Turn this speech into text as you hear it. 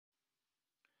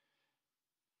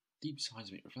Deep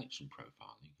seismic reflection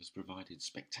profiling has provided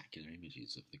spectacular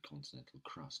images of the continental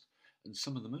crust, and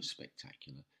some of the most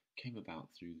spectacular came about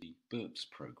through the BIRPS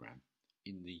program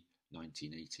in the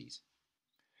 1980s.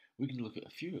 We're going to look at a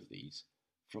few of these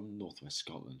from northwest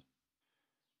Scotland.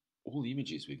 All the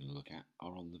images we're going to look at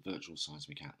are on the Virtual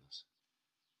Seismic Atlas.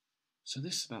 So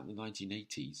this is about the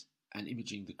 1980s and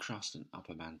imaging the crust and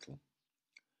upper mantle.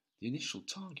 The initial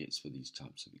targets for these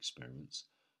types of experiments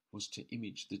was to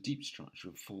image the deep structure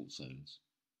of fault zones,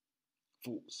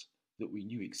 faults that we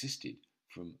knew existed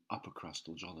from upper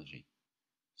crustal geology.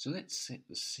 So let's set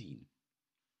the scene.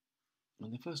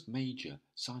 And the first major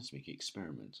seismic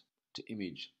experiment to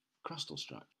image crustal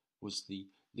structure was the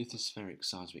lithospheric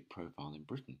seismic profile in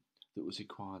Britain that was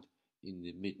acquired in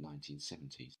the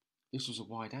mid-1970s. This was a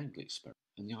wide-angle experiment,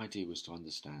 and the idea was to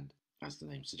understand, as the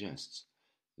name suggests,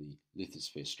 the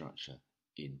lithosphere structure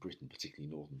in Britain,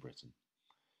 particularly northern Britain,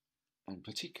 and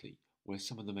particularly where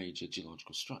some of the major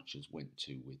geological structures went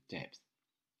to with depth.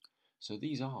 So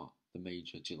these are the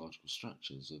major geological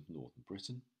structures of northern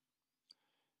Britain.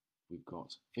 We've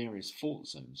got various fault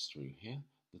zones through here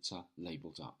that are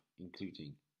labelled up,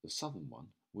 including the southern one,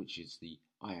 which is the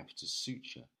Iapetus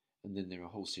suture, and then there are a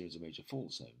whole series of major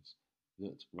fault zones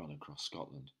that run across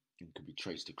Scotland and could be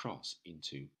traced across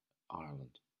into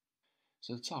Ireland.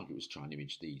 So the target was to try and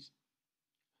image these.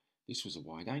 This was a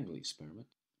wide-angle experiment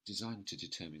designed to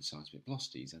determine seismic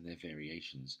velocities and their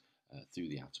variations through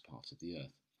the outer part of the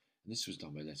Earth. And this was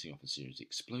done by letting off a series of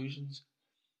explosions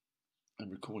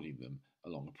and recording them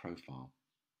along a profile.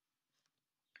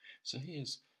 So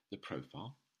here's the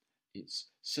profile. It's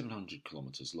 700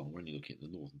 kilometres long. We're only looking at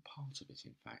the northern part of it,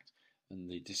 in fact. And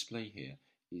the display here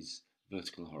is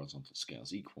vertical and horizontal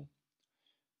scales equal.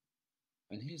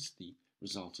 And here's the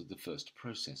result of the first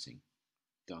processing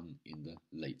done in the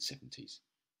late 70s,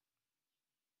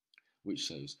 which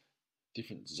shows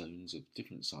different zones of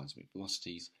different seismic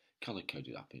velocities,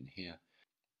 colour-coded up in here,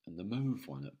 and the mauve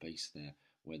one at base there,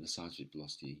 where the seismic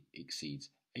velocity exceeds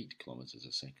 8 kilometres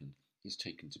a second, is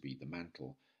taken to be the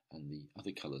mantle, and the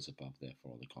other colours above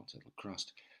therefore are the continental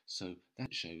crust. So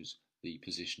that shows the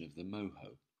position of the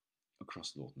moho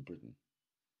across northern Britain.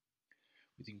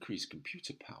 With increased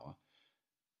computer power,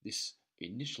 this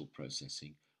initial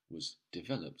processing was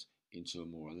developed into a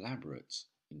more elaborate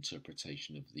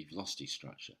interpretation of the velocity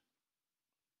structure.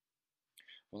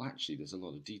 Well, actually, there's a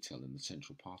lot of detail in the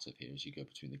central part of here as you go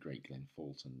between the Great Glen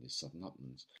Fault and the Southern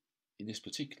Uplands. In this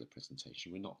particular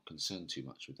presentation, we're not concerned too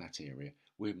much with that area.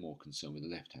 We're more concerned with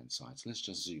the left-hand side, so let's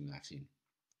just zoom that in.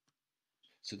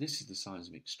 So this is the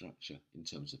seismic structure in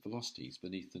terms of velocities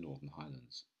beneath the Northern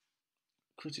Highlands.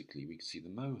 Critically, we can see the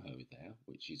moho there,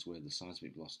 which is where the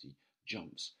seismic velocity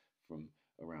jumps from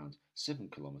around 7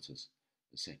 kilometres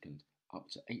a second up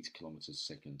to 8 kilometres a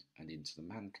second and into the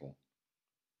mantle.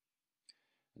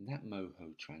 And that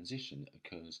moho transition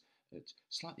occurs at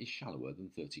slightly shallower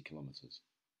than 30 kilometres.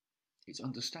 It's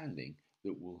understanding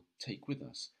that we'll take with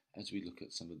us as we look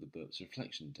at some of the BIRPS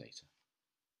reflection data.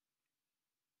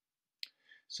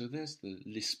 So there's the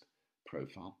LISP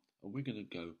profile, and we're going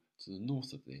to go to the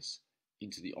north of this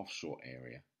into the offshore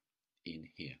area in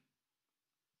here.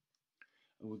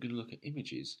 And we're going to look at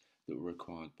images that were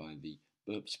acquired by the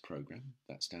BIRPS program,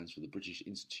 that stands for the British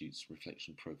Institute's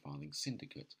Reflection Profiling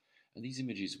Syndicate, and these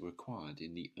images were acquired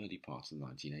in the early part of the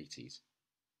 1980s.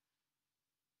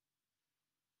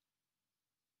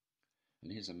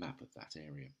 And here's a map of that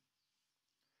area,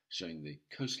 showing the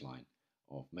coastline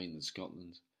of mainland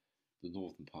Scotland, the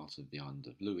northern part of the island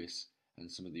of Lewis,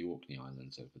 and some of the Orkney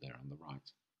Islands over there on the right.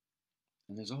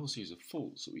 And there's a whole series of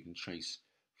faults that we can trace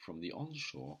from the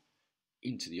onshore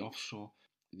into the offshore.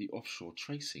 The offshore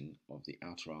tracing of the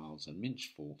Outer Isles and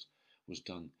Minch Fault was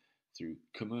done through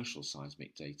commercial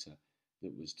seismic data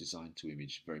that was designed to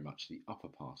image very much the upper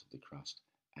part of the crust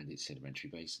and its sedimentary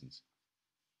basins.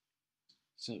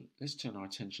 So let's turn our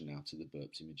attention now to the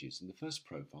BIRPS images, and the first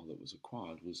profile that was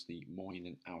acquired was the Moyne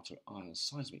and Outer Isles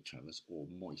Seismic Traverse, or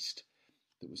MOIST,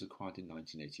 that was acquired in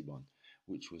 1981,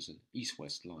 which was an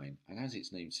east-west line, and as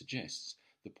its name suggests,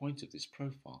 the point of this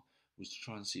profile was to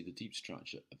try and see the deep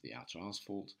structure of the Outer Isles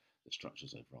Fault, the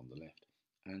structures over on the left,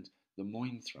 and the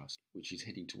Moyne thrust, which is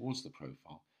heading towards the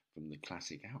profile from the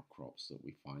classic outcrops that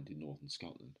we find in northern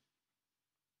Scotland.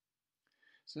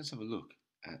 So let's have a look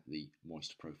at the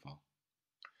MOIST profile.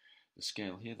 The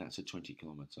scale here, that's a 20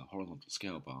 kilometre horizontal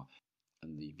scale bar,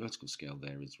 and the vertical scale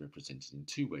there is represented in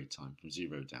two-way time from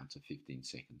 0 down to 15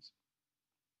 seconds.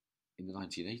 In the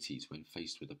 1980s, when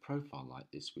faced with a profile like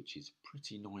this, which is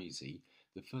pretty noisy,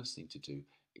 the first thing to do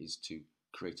is to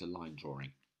create a line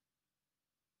drawing.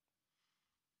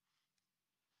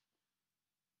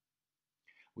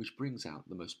 which brings out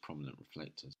the most prominent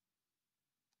reflectors.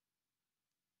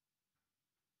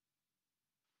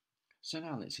 So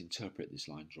now let's interpret this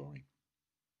line drawing.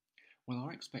 Well,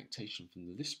 our expectation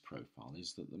from this profile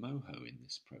is that the MOHO in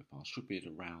this profile should be at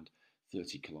around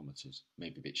 30 kilometres,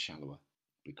 maybe a bit shallower,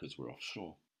 because we're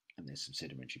offshore and there's some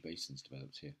sedimentary basins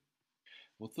developed here.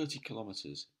 Well, 30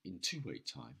 kilometres in two-way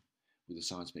time, with a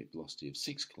seismic velocity of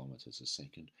 6 kilometres a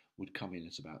second, would come in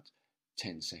at about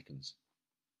 10 seconds.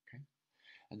 Okay?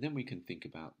 And then we can think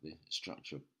about the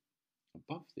structure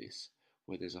above this,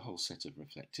 where there's a whole set of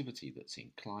reflectivity that's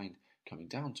inclined, coming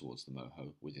down towards the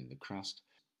MOHO within the crust,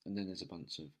 and then there's a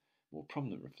bunch of more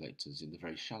prominent reflectors in the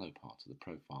very shallow part of the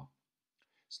profile.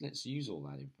 So let's use all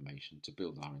that information to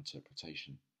build our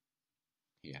interpretation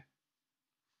here.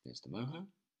 There's the MOHO.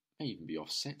 May even be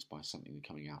offset by something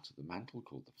coming out of the mantle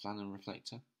called the Flannan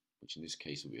reflector, which in this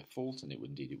case would be a fault, and it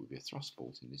would be a thrust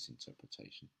fault in this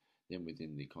interpretation. Then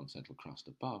within the continental crust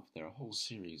above, there are a whole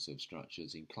series of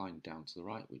structures inclined down to the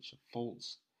right, which are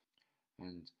faults,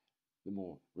 and the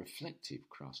more reflective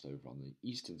crust over on the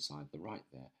eastern side, the right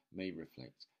there, may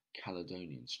reflect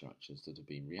Caledonian structures that have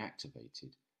been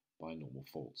reactivated by normal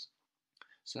faults.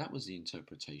 So that was the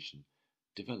interpretation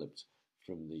developed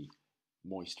from the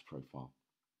moist profile.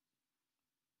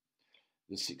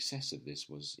 The success of this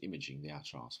was imaging the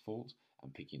outer arse fault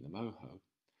and picking the MOHO.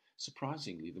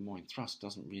 Surprisingly, the Moyne thrust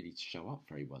doesn't really show up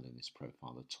very well in this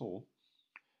profile at all,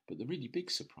 but the really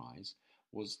big surprise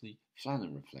was the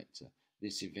Flannan reflector,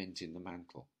 this event in the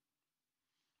mantle.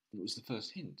 It was the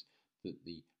first hint that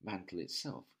the mantle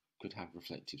itself could have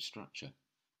reflective structure.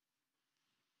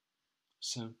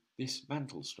 So this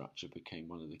mantle structure became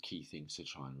one of the key things to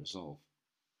try and resolve.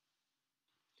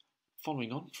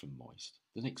 Following on from moist,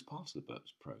 the next part of the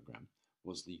BIRPS programme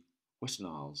was the Western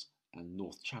Isles and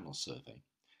North Channel survey,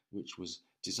 which was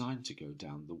designed to go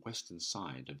down the western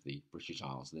side of the British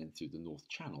Isles and then through the North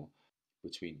Channel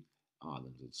between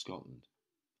Ireland and Scotland.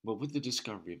 Well, with the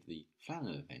discovery of the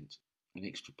Flannan event, an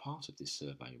extra part of this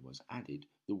survey was added,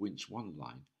 the Winch 1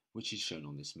 line, which is shown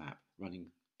on this map, running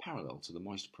parallel to the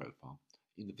moist profile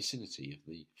in the vicinity of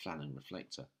the Flannan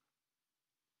reflector.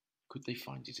 Could they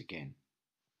find it again?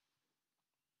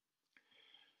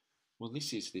 Well,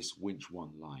 this is this Winch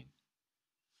 1 line.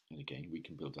 And again, we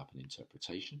can build up an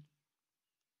interpretation.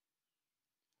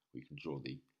 We can draw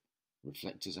the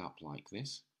reflectors up like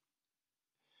this.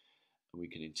 And we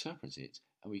can interpret it,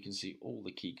 and we can see all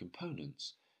the key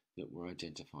components that were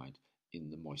identified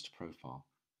in the moist profile.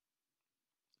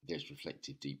 There's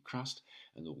reflective deep crust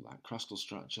and all that crustal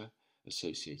structure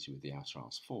associated with the outer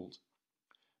arse fault.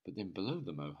 But then below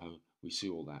the MOHO, we see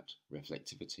all that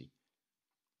reflectivity,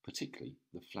 particularly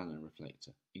the Flannan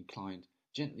reflector, inclined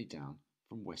gently down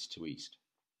from west to east.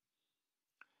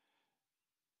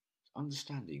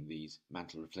 Understanding these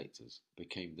mantle reflectors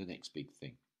became the next big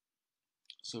thing.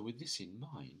 So with this in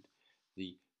mind,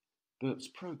 the BIRPS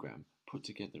programme put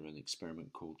together an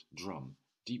experiment called DRUM,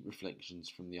 Deep Reflections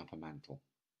from the Upper Mantle.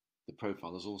 The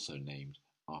profile is also named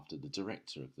after the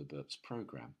director of the BIRPS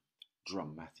programme,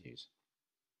 Drum Matthews.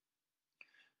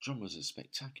 DRUM was a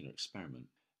spectacular experiment,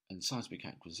 and seismic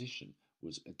acquisition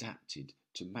was adapted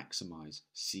to maximise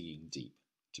seeing deep,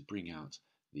 to bring out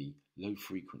the low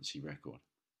frequency record.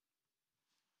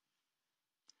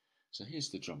 So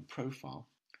here's the DRUM profile.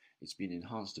 It's been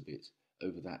enhanced a bit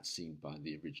over that seen by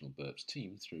the original BIRPS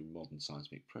team through modern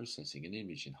seismic processing and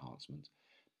image enhancement.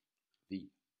 The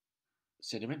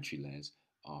sedimentary layers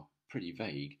are pretty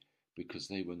vague because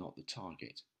they were not the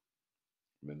target.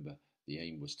 Remember, the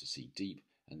aim was to see deep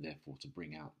and therefore to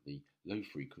bring out the low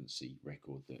frequency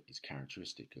record that is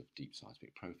characteristic of deep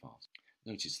seismic profiles.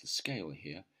 Notice the scale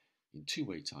here in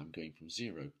two-way time going from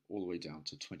 0 all the way down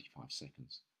to 25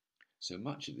 seconds. So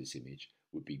much of this image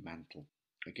would be mantle.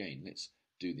 Again, let's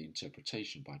do the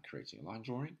interpretation by creating a line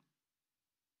drawing.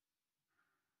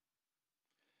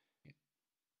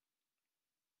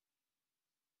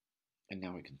 And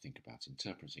now we can think about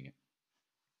interpreting it.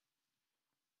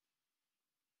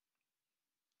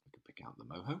 We can pick out the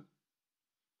MOHO,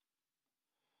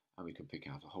 and we can pick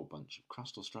out a whole bunch of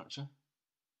crustal structure,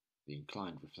 the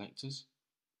inclined reflectors,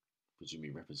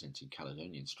 presumably representing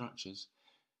Caledonian structures,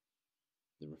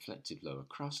 the reflective lower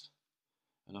crust,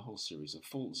 and a whole series of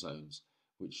fault zones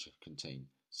which contain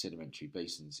sedimentary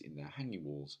basins in their hanging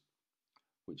walls,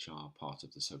 which are part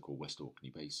of the so-called West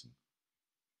Orkney Basin.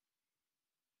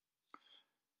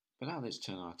 But now let's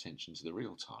turn our attention to the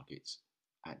real targets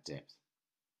at depth,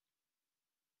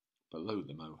 below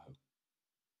the MOHO.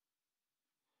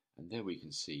 And there we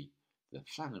can see the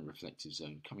Flannan reflective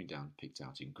zone coming down, picked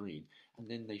out in green, and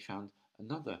then they found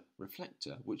another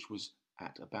reflector which was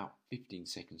at about 15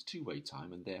 seconds two-way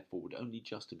time and therefore would only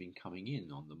just have been coming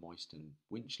in on the moist and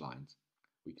winch lines,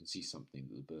 we can see something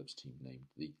that the BIRPS team named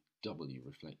the W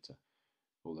reflector,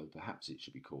 although perhaps it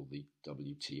should be called the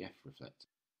WTF reflector.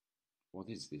 What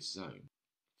is this zone?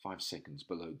 5 seconds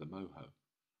below the MOHO.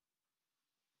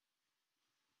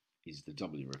 Is the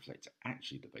W reflector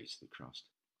actually the base of the crust,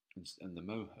 and the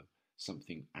MOHO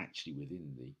something actually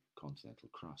within the continental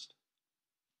crust?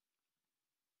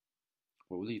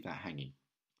 Well, we'll leave that hanging.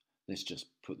 Let's just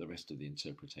put the rest of the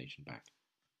interpretation back.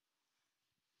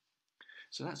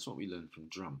 So that's what we learned from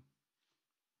Drum.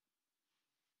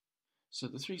 So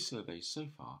the 3 surveys so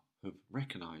far have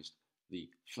recognised the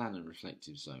Flannan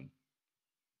reflective zone.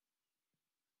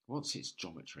 What's its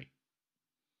geometry?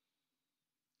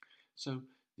 So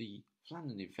the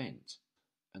Flannan event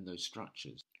and those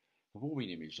structures have all been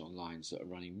imaged on lines that are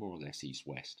running more or less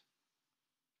east-west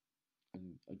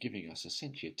and are giving us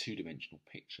essentially a two-dimensional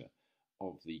picture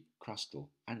of the crustal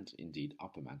and indeed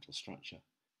upper mantle structure.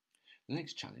 The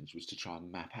next challenge was to try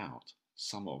and map out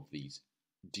some of these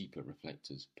deeper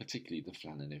reflectors, particularly the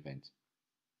Flannan event.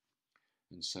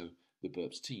 And so the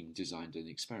BIRPS team designed an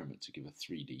experiment to give a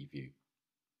 3D view.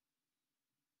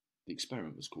 The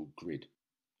experiment was called GRID.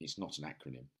 It's not an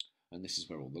acronym, and this is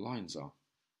where all the lines are.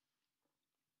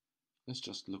 Let's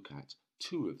just look at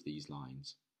 2 of these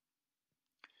lines.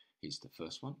 Here's the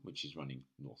first one, which is running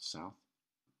north-south.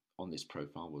 On this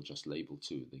profile, we'll just label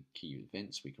 2 of the key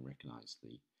events. We can recognise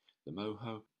the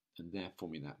MOHO, and there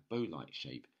forming that bow-like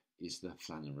shape is the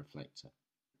Flannan reflector.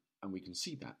 And we can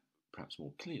see that perhaps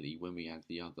more clearly when we add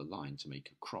the other line to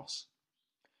make a cross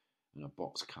and a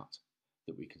box cut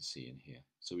that we can see in here.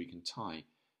 So we can tie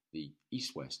the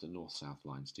east-west and north-south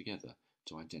lines together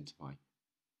to identify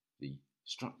the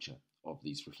structure of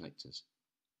these reflectors.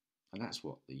 And that's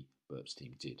what the BIRPS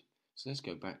team did. So let's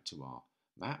go back to our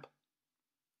map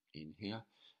in here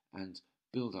and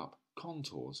build up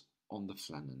contours on the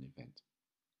Flannan event.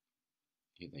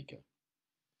 Here they go.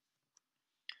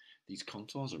 These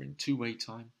contours are in two-way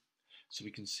time, so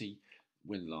we can see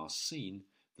when last seen,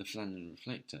 the Flannan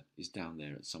reflector is down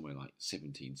there at somewhere like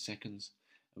 17 seconds,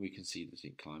 and we can see that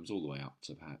it climbs all the way up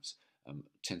to perhaps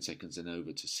 10 seconds and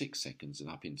over to 6 seconds and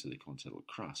up into the continental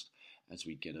crust as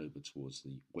we get over towards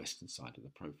the western side of the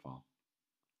profile.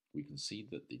 We can see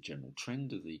that the general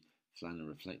trend of the Flannan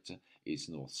reflector is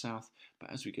north-south,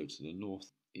 but as we go to the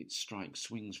north, its strike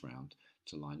swings round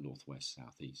to lie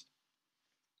northwest-southeast.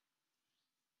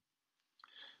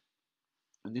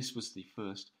 And this was the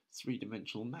first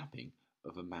three-dimensional mapping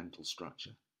of a mantle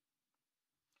structure.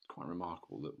 It's quite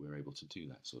remarkable that we're able to do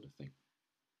that sort of thing.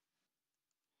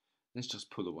 Let's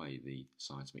just pull away the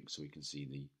seismic so we can see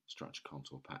the structure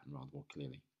contour pattern rather more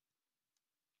clearly.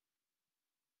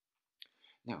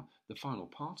 Now, the final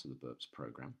part of the BIRPS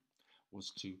programme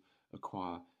was to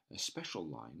acquire a special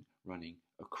line running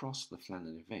across the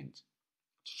Flannan event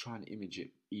to try and image it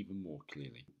even more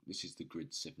clearly. This is the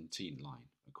Grid 17 line,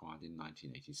 acquired in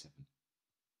 1987.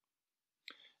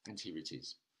 And here it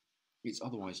is. It's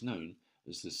otherwise known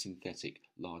as the Synthetic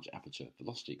Large Aperture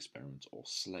Velocity Experiment, or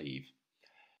SLAVE.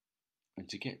 And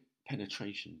to get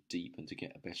penetration deep and to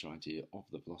get a better idea of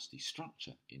the velocity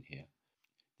structure in here,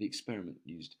 the experiment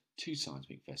used 2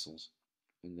 seismic vessels,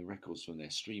 and the records from their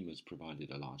streamers provided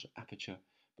a larger aperture,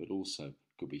 but also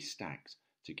could be stacked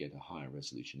to get a higher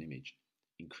resolution image,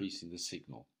 increasing the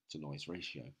signal to noise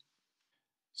ratio.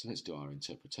 So let's do our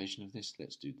interpretation of this.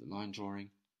 Let's do the line drawing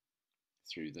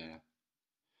through there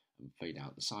and fade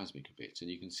out the seismic a bit. And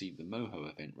you can see the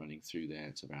MOHO event running through there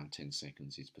at around 10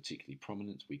 seconds is particularly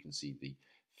prominent. We can see the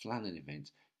Flannan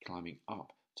event climbing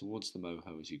up towards the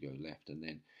MOHO as you go left, and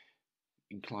then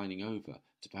inclining over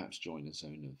to perhaps join a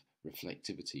zone of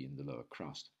reflectivity in the lower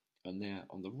crust. And there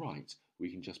on the right,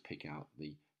 we can just pick out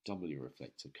the W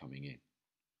reflector coming in.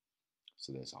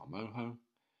 So there's our MOHO,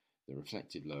 the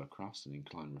reflective lower crust and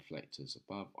inclined reflectors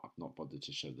above. I've not bothered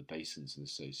to show the basins and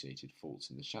associated faults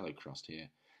in the shallow crust here.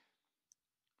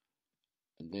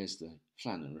 And there's the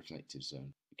Flannan reflective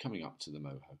zone coming up to the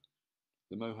MOHO.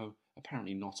 The MOHO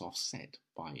apparently not offset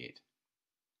by it.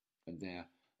 And there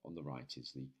on the right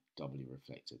is the W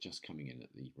reflector just coming in at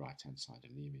the right hand side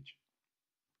of the image.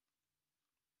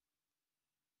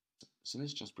 So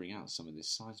let's just bring out some of this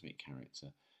seismic character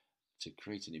to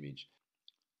create an image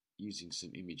using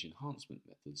some image enhancement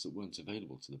methods that weren't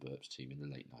available to the BIRPS team in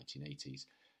the late 1980s.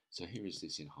 So here is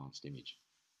this enhanced image.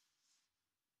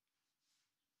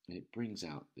 And it brings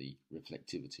out the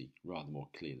reflectivity rather more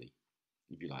clearly.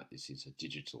 If you like, this is a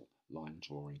digital line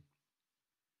drawing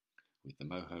with the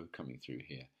MOHO coming through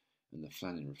here and the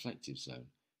Flannan reflective zone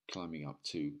climbing up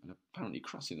to and apparently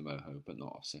crossing the MOHO but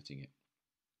not offsetting it.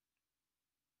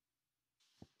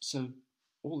 So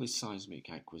all this seismic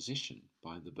acquisition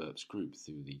by the BIRPS group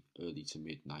through the early to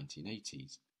mid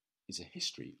 1980s is a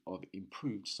history of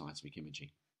improved seismic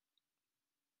imaging.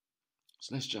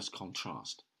 So let's just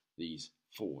contrast these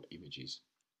four images.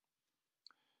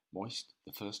 Moist,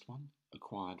 the first one,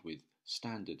 acquired with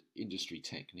standard industry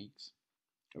techniques,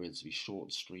 a relatively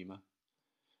short streamer,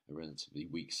 a relatively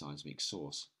weak seismic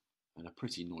source, and a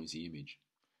pretty noisy image.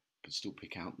 You can still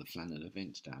pick out the Flannan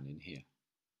event down in here.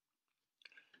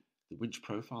 The winch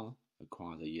profile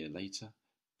acquired a year later,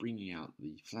 bringing out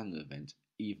the Flannan event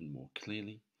even more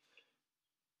clearly.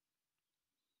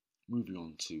 Moving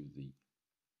on to the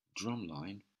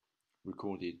drumline,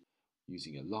 recorded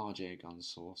using a large airgun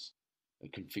source, a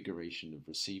configuration of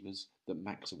receivers that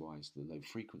maximised the low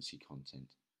frequency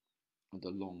content, and a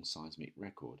long seismic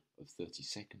record of 30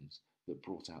 seconds that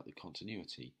brought out the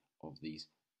continuity of these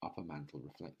upper mantle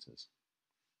reflectors.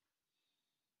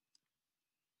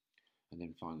 And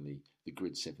then finally, the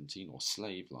Grid 17 or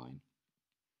slave line,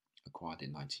 acquired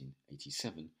in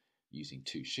 1987 using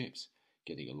two ships,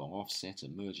 getting a long offset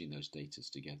and merging those datas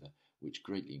together, which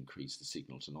greatly increased the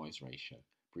signal to noise ratio,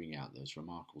 bringing out those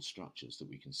remarkable structures that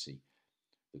we can see,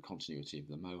 the continuity of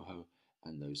the MOHO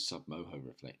and those sub-MOHO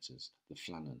reflectors, the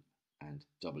Flannan and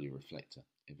W reflector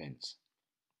events.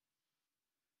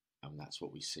 And that's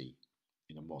what we see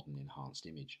in a modern enhanced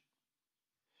image.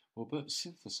 Well, BIRPS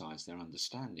synthesised their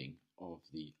understanding of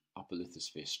the upper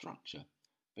lithosphere structure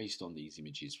based on these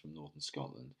images from northern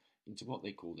Scotland into what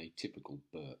they called a typical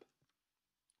BIRP,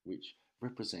 which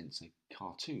represents a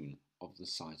cartoon of the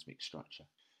seismic structure.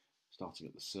 Starting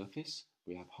at the surface,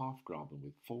 we have half graben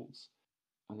with faults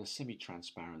and a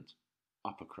semi-transparent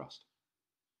upper crust.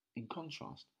 In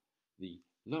contrast, the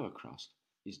lower crust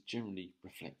is generally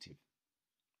reflective.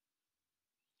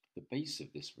 The base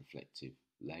of this reflective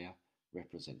layer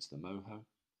represents the MOHO,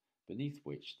 beneath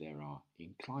which there are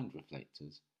inclined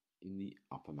reflectors in the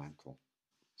upper mantle.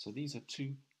 So these are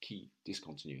two key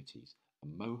discontinuities, a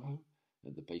MOHO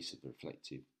at the base of the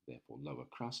reflective, therefore lower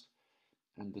crust,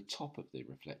 and the top of the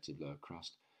reflective lower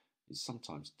crust is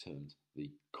sometimes termed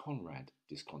the Conrad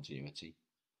discontinuity,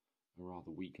 a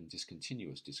rather weak and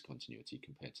discontinuous discontinuity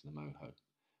compared to the MOHO,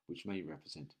 which may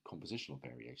represent compositional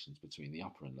variations between the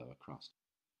upper and lower crust.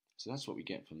 So that's what we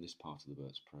get from this part of the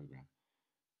BIRPS programme,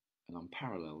 an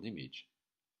unparalleled image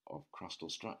of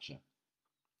crustal structure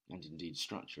and indeed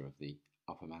structure of the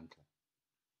upper mantle.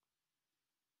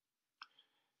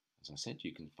 As I said,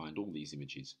 you can find all these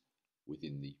images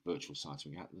within the Virtual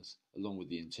Seismic Atlas, along with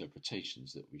the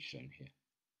interpretations that we've shown here.